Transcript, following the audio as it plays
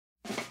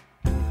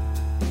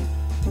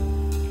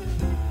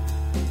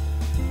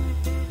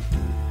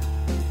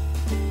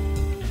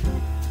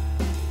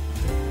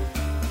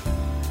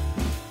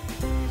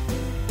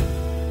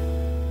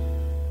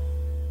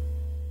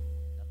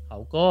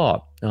ก็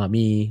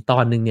มีตอ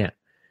นนึงเนี่ย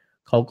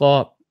เขาก็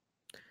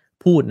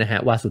พูดนะฮะ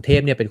วาสุเท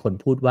พเนี่ยเป็นคน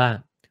พูดว่า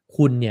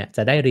คุณเนี่ยจ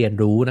ะได้เรียน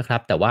รู้นะครั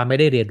บแต่ว่าไม่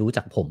ได้เรียนรู้จ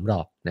ากผมหร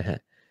อกนะฮะ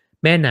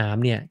แม่น้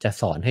ำเนี่ยจะ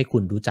สอนให้คุ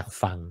ณรู้จัก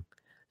ฟัง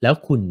แล้ว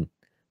คุณ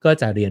ก็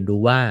จะเรียนรู้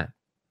ว่า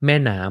แม่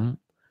น้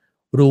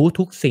ำรู้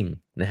ทุกสิ่ง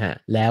นะฮะ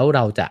แล้วเร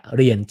าจะ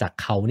เรียนจาก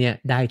เขาเนี่ย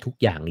ได้ทุก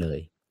อย่างเลย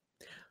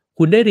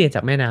คุณได้เรียนจ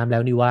ากแม่น้ำแล้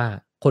วนี่ว่า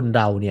คนเ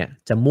ราเนี่ย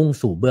จะมุ่ง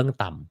สู่เบื้อง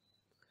ต่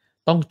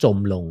ำต้องจม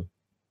ลง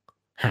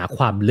หาค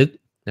วามลึก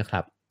นะค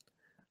รับ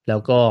แล้ว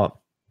ก็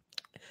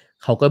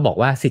เขาก็บอก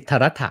ว่าสิทธั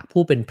ตถะ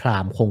ผู้เป็นพรา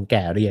หมณ์คงแ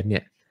ก่เรียนเ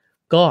นี่ย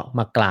ก็ม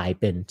ากลาย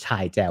เป็นชา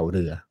ยแจวเ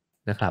รือ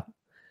นะครับ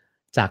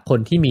จากคน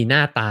ที่มีหน้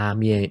าตา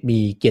มี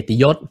เกียรติ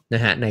ยศน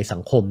ะฮะในสั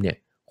งคมเนี่ย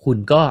คุณ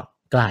ก็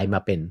กลายมา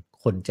เป็น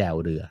คนแจว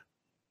เรือ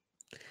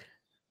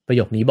ประโ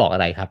ยคนี้บอกอะ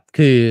ไรครับ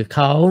คือเข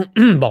า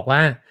บอกว่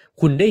า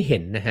คุณได้เห็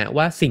นนะฮะ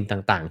ว่าสิ่ง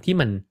ต่างๆที่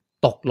มัน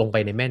ตกลงไป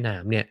ในแม่น้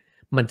ำเนี่ย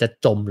มันจะ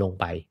จมลง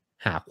ไป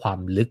หาความ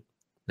ลึก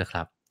นะค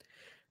รับ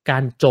กา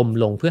รจม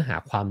ลงเพื่อหา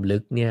ความลึ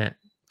กเนี่ย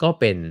ก็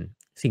เป็น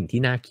สิ่ง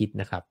ที่น่าคิด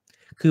นะครับ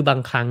คือบาง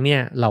ครั้งเนี่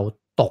ยเรา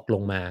ตกล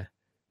งมา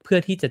เพื่อ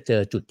ที่จะเจ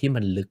อจุดที่มั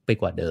นลึกไป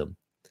กว่าเดิม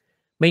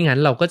ไม่งั้น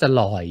เราก็จะ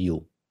ลอยอยู่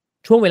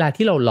ช่วงเวลา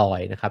ที่เราลอย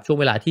นะครับช่วง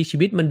เวลาที่ชี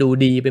วิตมันดู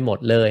ดีไปหมด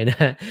เลยนะ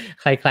ฮะ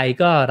ใคร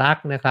ๆก็รัก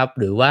นะครับ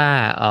หรือว่า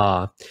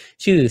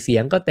ชื่อเสีย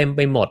งก็เต็มไ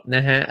ปหมดน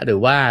ะฮะหรือ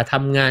ว่าท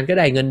ำงานก็ไ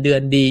ด้เงินเดือ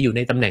นดีอยู่ใ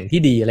นตำแหน่งที่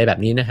ดีอะไรแบ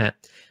บนี้นะฮะ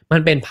มัน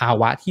เป็นภา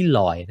วะที่ล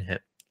อยนะฮะ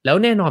แล้ว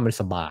แน่นอนมัน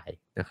สบาย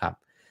นะครับ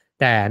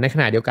แต่ในข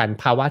ณะเดียวกัน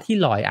ภาวะที่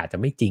ลอยอาจจะ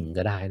ไม่จริง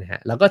ก็ได้นะฮะ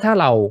แล้วก็ถ้า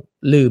เรา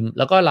ลืมแ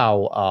ล้วก็เร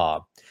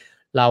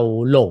า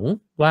หลง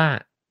ว่า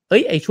เอ้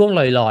ยไอ้ช่วง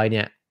ลอยๆเ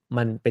นี่ย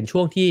มันเป็น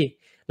ช่วงที่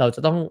เราจ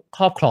ะต้องค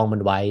รอบครองมั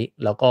นไว้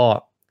แล้ว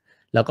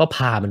ก็พ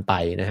ามันไป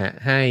นะฮะ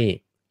ให้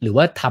หรือ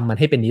ว่าทำมัน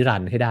ให้เป็นนิรั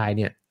นดร์ให้ได้เ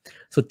นี่ย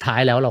สุดท้าย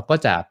แล้วเราก็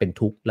จะเป็น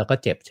ทุกข์แล้วก็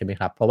เจ็บใช่ไหม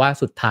ครับเพราะว่า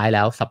สุดท้ายแ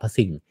ล้วสรรพ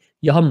สิ่ง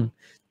ย่อม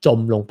จม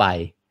ลงไป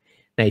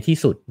ในที่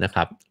สุดนะค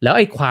รับแล้วไ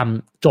อ้ความ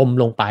จม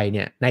ลงไปเ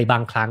นี่ยในบา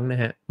งครั้งน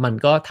ะฮะมัน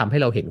ก็ทำให้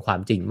เราเห็นความ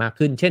จริงมาก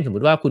ขึ้นเช่นสมมุ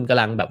ติว่าคุณก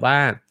ำลังแบบว่า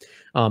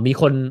มี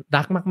คน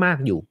รักมาก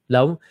ๆอยู่แ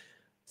ล้ว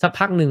สัก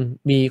พักหนึ่ง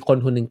มีคน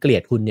คนหนึ่งเกลีย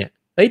ดคุณเนี่ย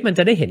เอ้ยมันจ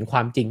ะได้เห็นคว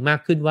ามจริงมา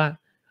กขึ้นว่า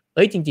เ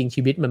อ้ยจริงๆ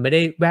ชีวิตมันไม่ไ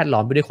ด้แวดล้อ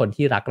มไปด้วยคน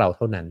ที่รักเราเ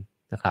ท่านั้น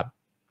นะครับ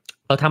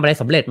เราทำอะไร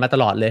สำเร็จมาต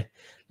ลอดเลย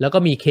แล้วก็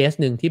มีเคส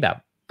หนึ่งที่แบบ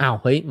อ้าว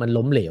เฮ้ยมัน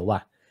ล้มเหลวว่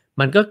ะ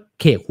มันก็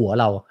เขกหัว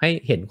เราให้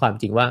เห็นความ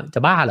จริงว่าจะ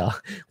บ้าเหรอ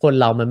คน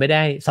เรามันไม่ไ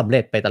ด้สำเ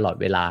ร็จไปตลอด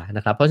เวลาน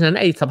ะครับเพราะฉะนั้น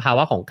ไอ้สภาว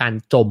ะของการ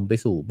จมไป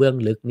สู่เบื้อง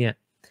ลึกเนี่ย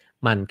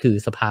มันคือ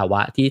สภาวะ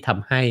ที่ท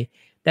ำให้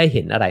ได้เ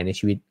ห็นอะไรใน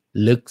ชีวิต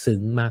ลึกซึ้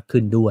งมาก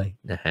ขึ้นด้วย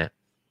นะฮะ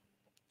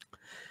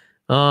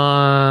เอ่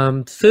อ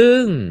ซึ่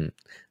ง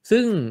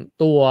ซึ่ง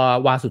ตัว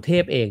วาสุเท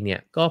พเองเนี่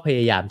ยก็พย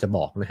ายามจะบ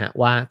อกนะฮะ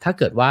ว่าถ้า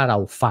เกิดว่าเรา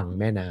ฟัง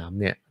แม่น้ำ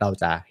เนี่ยเรา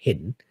จะเห็น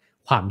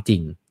ความจริ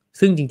ง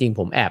ซึ่งจริงๆ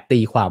ผมแอบตี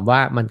ความว่า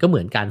มันก็เหมื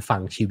อนการฟั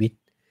งชีวิต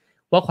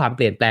ว่าความเป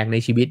ลี่ยนแปลงใน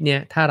ชีวิตเนี่ย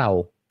ถ้าเรา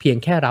เพียง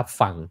แค่รับ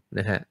ฟัง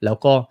นะฮะแล้ว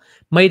ก็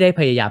ไม่ได้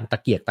พยายามตะ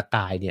เกียกตะก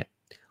ายเนี่ย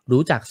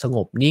รู้จักสง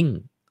บนิ่ง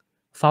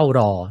เฝ้าร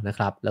อนะค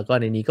รับแล้วก็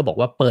ในนี้ก็บอก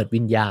ว่าเปิด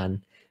วิญญาณ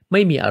ไ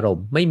ม่มีอารม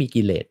ณ์ไม่มี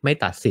กิเลสไม่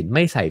ตัดสินไ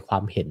ม่ใส่ควา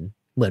มเห็น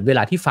เหมือนเวล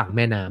าที่ฟังแ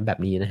ม่น้ำแบบ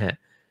นี้นะฮะ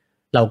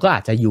เราก็อา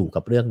จจะอยู่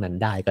กับเรื่องนั้น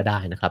ได้ก็ได้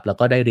นะครับแล้ว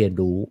ก็ได้เรียน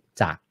รู้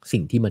จากสิ่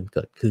งที่มันเ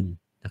กิดขึ้น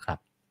นะครับ